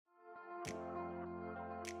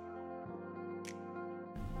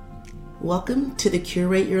Welcome to the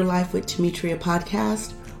Curate Your Life with Demetria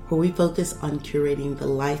podcast, where we focus on curating the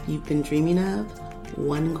life you've been dreaming of,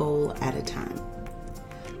 one goal at a time.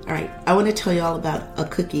 All right, I want to tell you all about a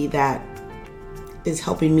cookie that is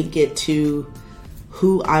helping me get to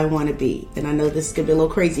who I want to be. And I know this is going to be a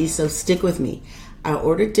little crazy, so stick with me. I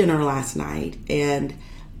ordered dinner last night and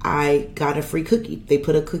I got a free cookie. They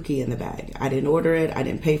put a cookie in the bag. I didn't order it. I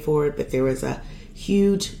didn't pay for it, but there was a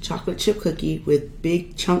huge chocolate chip cookie with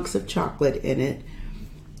big chunks of chocolate in it.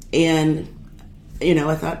 And,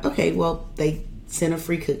 I thought, okay, well, they sent a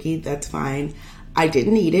free cookie. That's fine. I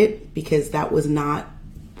didn't eat it because that was not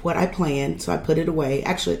what I planned. So I put it away.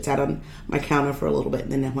 Actually, it sat on my counter for a little bit.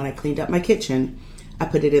 And then when I cleaned up my kitchen, I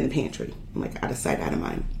put it in the pantry. I'm like, out of sight, out of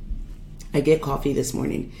mind. I get coffee this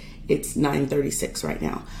morning. It's 9:36 right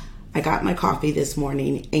now. I got my coffee this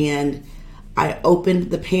morning and I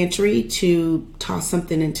opened the pantry to toss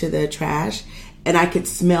something into the trash and I could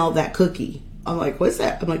smell that cookie. I'm like, what's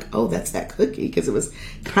that? I'm like, oh, that's that cookie, because it was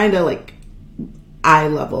kind of like eye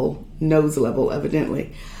level, nose level,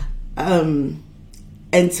 evidently. And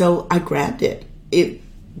so I grabbed it.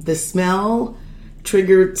 The smell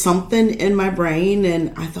triggered something in my brain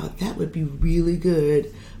and I thought that would be really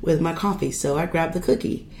good with my coffee. So I grabbed the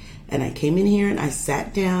cookie and I came in here and I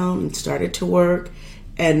sat down and started to work,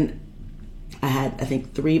 and I had, I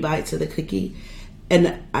think, 3 bites of the cookie,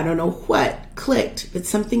 and I don't know what clicked, but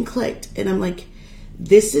something clicked. And I'm like,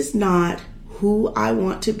 this is not who I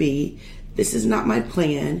want to be. This is not my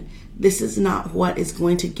plan. This is not what is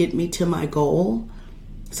going to get me to my goal.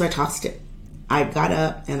 So I tossed it. I got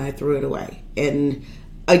up and I threw it away. And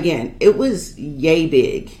again, it was yay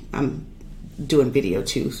big. I'm doing video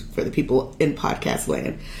too for the people in podcast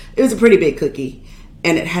land. It was a pretty big cookie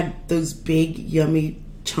and it had those big, yummy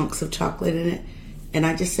chunks of chocolate in it, and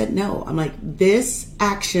I just said no. I'm like, this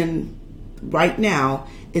action right now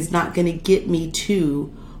is not going to get me to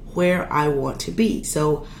where I want to be.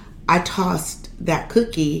 So I tossed that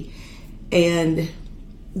cookie, and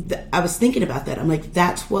I was thinking about that. I'm like,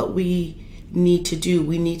 that's what we need to do.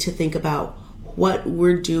 We need to think about what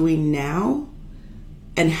we're doing now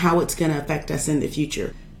and how it's going to affect us in the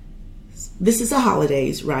future. This is the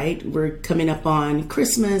holidays, right? We're coming up on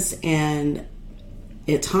Christmas and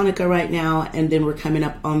it's Hanukkah right now, and then we're coming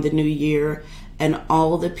up on the new year, and a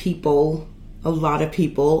lot of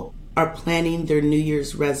people are planning their New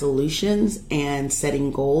Year's resolutions and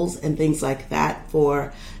setting goals and things like that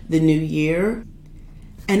for the new year.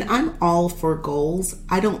 And I'm all for goals.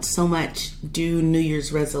 I don't so much do New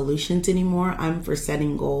Year's resolutions anymore. I'm for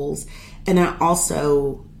setting goals. And I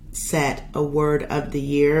also set a word of the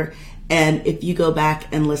year. And if you go back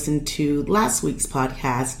and listen to last week's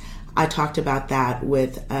podcast, I talked about that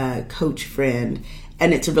with a coach friend,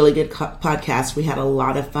 and it's a really good podcast. We had a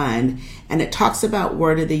lot of fun, and it talks about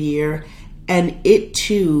word of the year, and it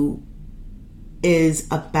too is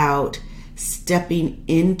about stepping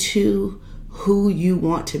into who you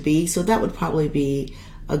want to be. So that would probably be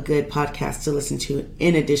a good podcast to listen to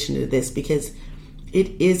in addition to this, because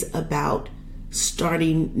it is about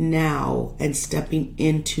starting now and stepping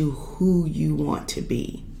into who you want to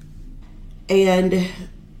be. And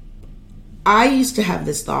I used to have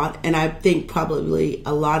this thought, and I think probably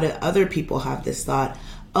a lot of other people have this thought,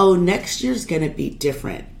 oh, next year's going to be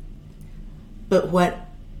different. But what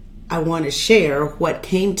I want to share, what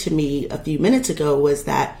came to me a few minutes ago, was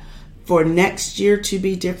that for next year to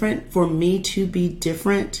be different, for me to be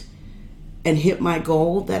different and hit my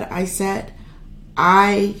goal that I set,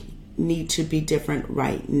 I need to be different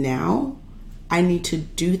right now. I need to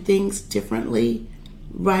do things differently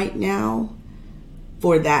right now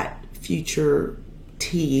for that future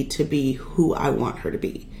T to be who I want her to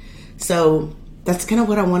be. So that's kind of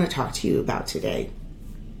what I want to talk to you about today.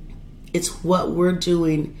 It's what we're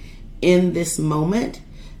doing in this moment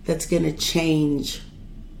that's going to change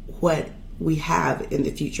what we have in the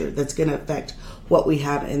future, that's going to affect what we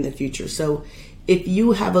have in the future. So if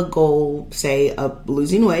you have a goal, say, of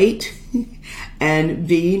losing weight and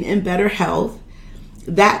being in better health,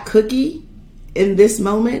 that cookie in this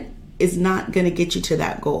moment is not going to get you to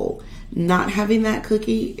that goal. Not having that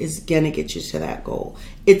cookie is going to get you to that goal.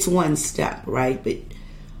 It's one step, right? But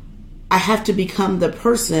I have to become the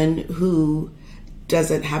person who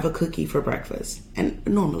doesn't have a cookie for breakfast. And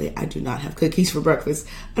normally I do not have cookies for breakfast.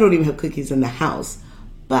 I don't even have cookies in the house.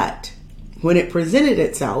 But when it presented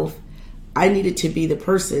itself, I needed to be the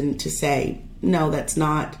person to say, no, that's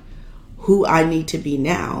not who I need to be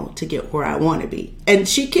now to get where I want to be. And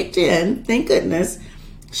she kicked in, thank goodness.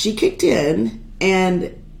 She kicked in,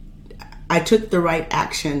 and I took the right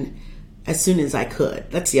action as soon as I could.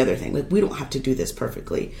 That's the other thing. Like, we don't have to do this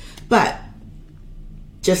perfectly. But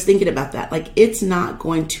just thinking about that, like, it's not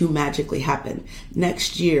going to magically happen.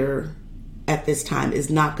 Next year at this time is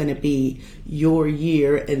not going to be your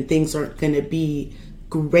year, and things aren't going to be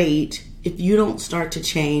great if you don't start to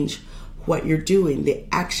change what you're doing, the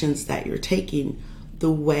actions that you're taking,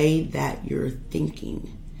 the way that you're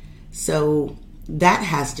thinking. So that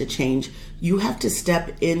has to change. You have to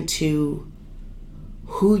step into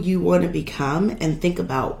who you want to become and think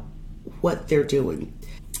about what they're doing.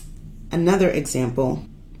 Another example,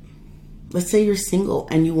 let's say you're single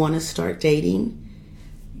and you want to start dating.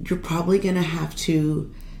 You're probably going to have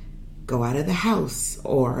to go out of the house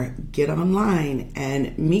or get online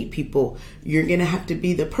and meet people. You're going to have to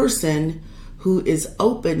be the person who is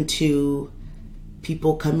open to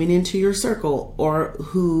people coming into your circle, or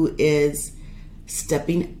who is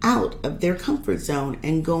stepping out of their comfort zone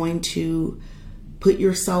and going to put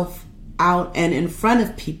yourself out and in front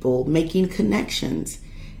of people, making connections.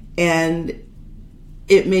 And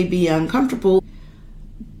it may be uncomfortable,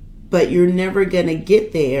 but you're never going to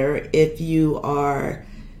get there if you are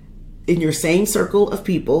in your same circle of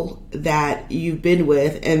people that you've been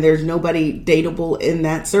with and there's nobody dateable in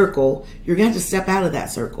that circle. You're going to have to step out of that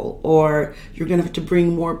circle, or you're going to have to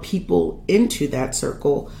bring more people into that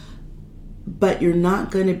circle. But you're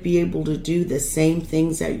not going to be able to do the same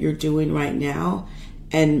things that you're doing right now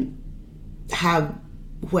and have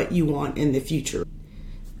what you want in the future.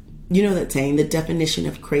 You know that saying, the definition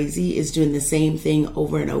of crazy is doing the same thing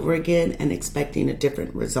over and over again and expecting a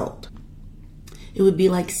different result. It would be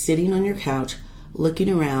like sitting on your couch, looking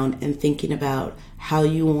around and thinking about how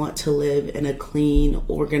you want to live in a clean,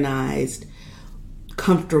 organized,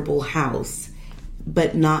 comfortable house,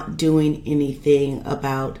 but not doing anything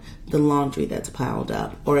about the laundry that's piled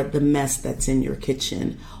up, or the mess that's in your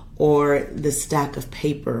kitchen, or the stack of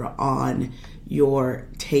paper on your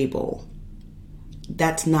table.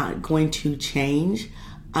 That's not going to change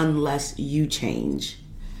unless you change.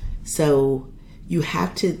 So you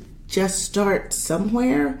have to just start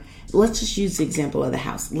somewhere. Let's just use the example of the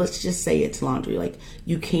house. Let's just say it's laundry. Like,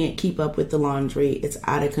 you can't keep up with the laundry. It's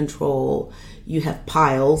out of control. You have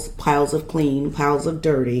piles of clean, piles of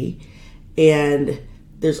dirty, and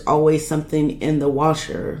there's always something in the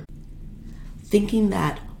washer. Thinking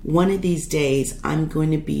that one of these days I'm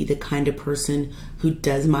going to be the kind of person who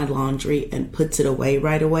does my laundry and puts it away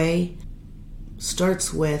right away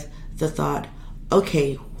starts with the thought,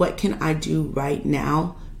 okay, what can I do right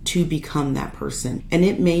now to become that person? And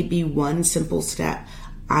it may be one simple step.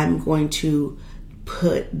 I'm going to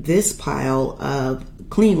put this pile of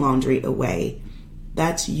clean laundry away.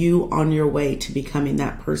 That's you on your way to becoming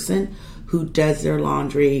that person who does their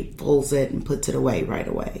laundry, folds it, and puts it away right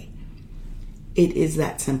away. It is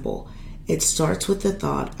that simple. It starts with the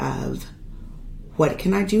thought of, what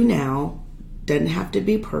can I do now? Doesn't have to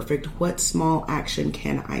be perfect. What small action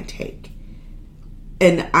can I take?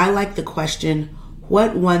 And I like the question,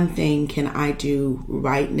 what one thing can I do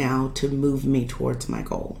right now to move me towards my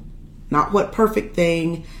goal? Not what perfect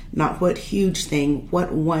thing, not what huge thing.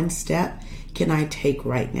 What one step can I take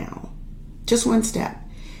right now? Just one step.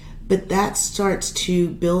 But that starts to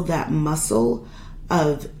build that muscle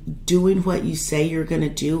of doing what you say you're going to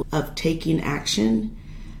do, of taking action,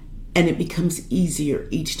 and it becomes easier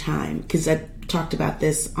each time. Because I talked about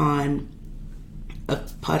this on a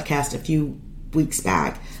podcast a few weeks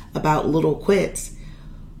back about little quits.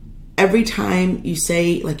 Every time you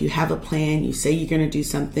say, like, you have a plan, you say you're going to do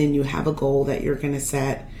something, you have a goal that you're going to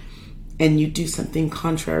set, and you do something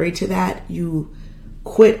contrary to that, you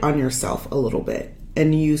quit on yourself a little bit,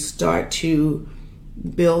 and you start to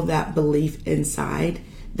build that belief inside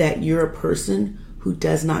that you're a person who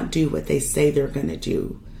does not do what they say they're going to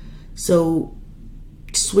do. So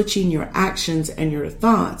switching your actions and your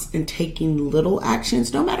thoughts and taking little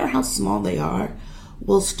actions, no matter how small they are,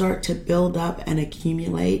 will start to build up and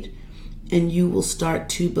accumulate, and you will start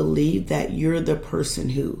to believe that you're the person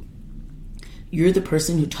who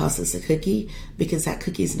tosses a cookie, because that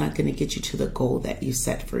cookie is not going to get you to the goal that you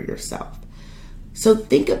set for yourself. So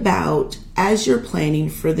think about, as you're planning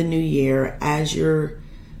for the new year, as you're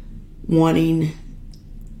wanting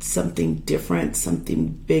something different, something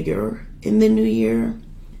bigger in the new year,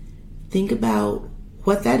 think about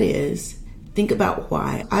what that is. Think about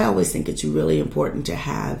why. I always think it's really important to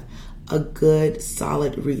have a good,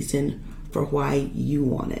 solid reason for why you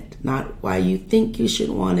want it. Not why you think you should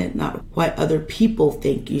want it, not why other people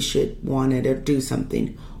think you should want it or do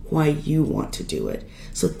something, why you want to do it.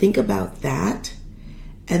 So think about that,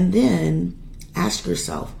 and then ask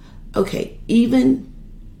yourself, okay, even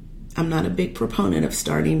I'm not a big proponent of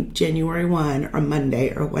starting January 1 or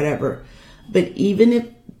Monday or whatever, but even if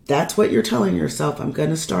that's what you're telling yourself, I'm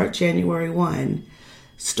going to start January 1,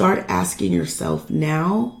 Start asking yourself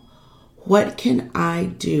now, what can I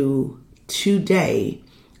do today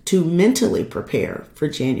to mentally prepare for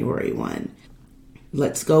January 1?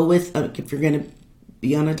 Let's go with, if you're going to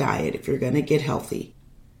be on a diet, if you're going to get healthy,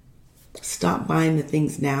 stop buying the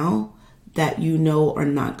things now that you know are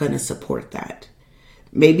not going to support that.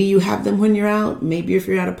 Maybe you have them when you're out. Maybe if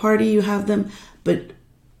you're at a party, you have them. But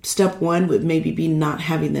step one would maybe be not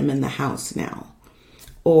having them in the house now,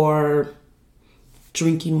 or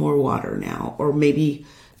drinking more water now, or maybe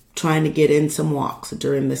trying to get in some walks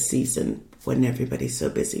during the season when everybody's so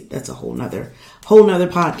busy. That's a whole nother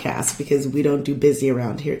podcast, because we don't do busy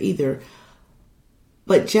around here either.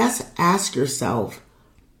 But just ask yourself,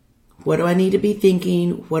 what do I need to be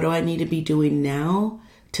thinking? What do I need to be doing now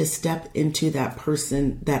to step into that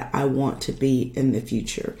person that I want to be in the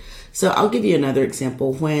future? So I'll give you another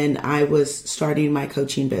example. When I was starting my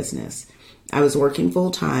coaching business, I was working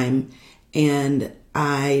full time, and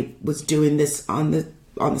I was doing this on the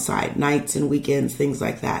side, nights and weekends, things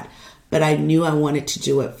like that. But I knew I wanted to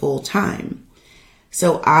do it full time.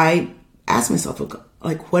 So I asked myself,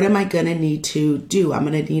 like, what am I going to need to do? I'm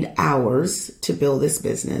going to need hours to build this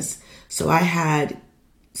business. So I had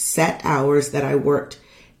set hours that I worked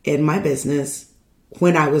in my business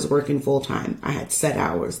when I was working full time. I had set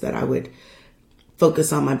hours that I would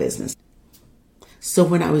focus on my business. So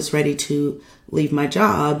when I was ready to leave my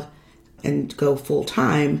job and go full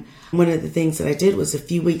time, one of the things that I did was a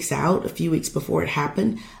few weeks before it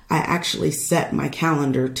happened, I actually set my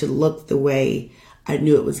calendar to look the way I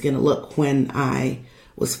knew it was going to look when I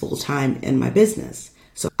was full time in my business.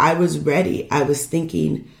 So I was ready. I was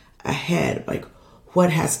thinking ahead, like,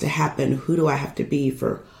 what has to happen? Who do I have to be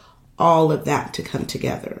for all of that to come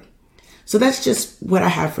together? So that's just what I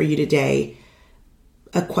have for you today.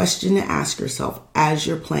 A question to ask yourself as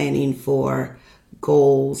you're planning for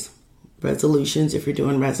goals, resolutions, if you're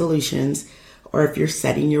doing resolutions, or if you're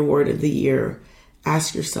setting your word of the year.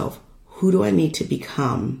 Ask yourself, who do I need to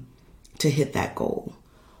become to hit that goal?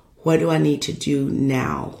 What do I need to do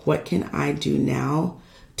now? What can I do now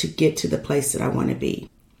to get to the place that I want to be?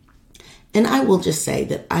 And I will just say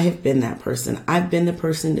that I have been that person. I've been the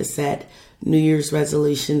person to set New Year's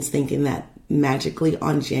resolutions thinking that magically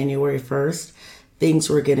on January 1st,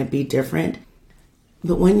 things were going to be different.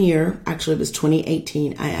 But one year, actually it was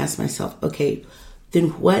 2018, I asked myself, okay,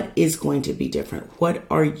 then what is going to be different? What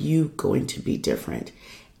are you going to be different?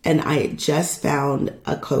 And I had just found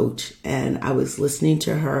a coach, and I was listening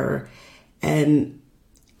to her, and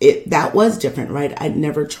that was different, right? I'd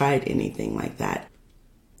never tried anything like that.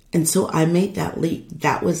 And so I made that leap.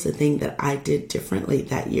 That was the thing that I did differently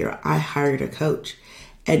that year. I hired a coach,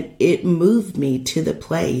 and it moved me to the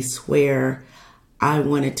place where I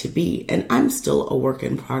wanted to be. And I'm still a work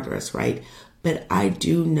in progress, right? But I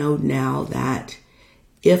do know now that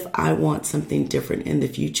if I want something different in the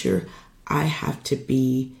future, I have to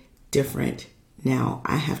be different now.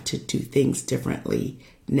 I have to do things differently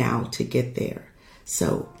now to get there.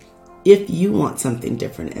 So if you want something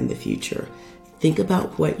different in the future, think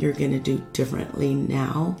about what you're going to do differently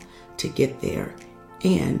now to get there.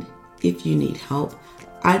 And if you need help,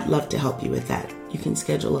 I'd love to help you with that. You can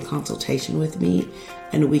schedule a consultation with me,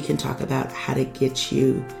 and we can talk about how to get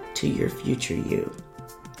you to your future you.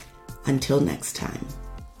 Until next time.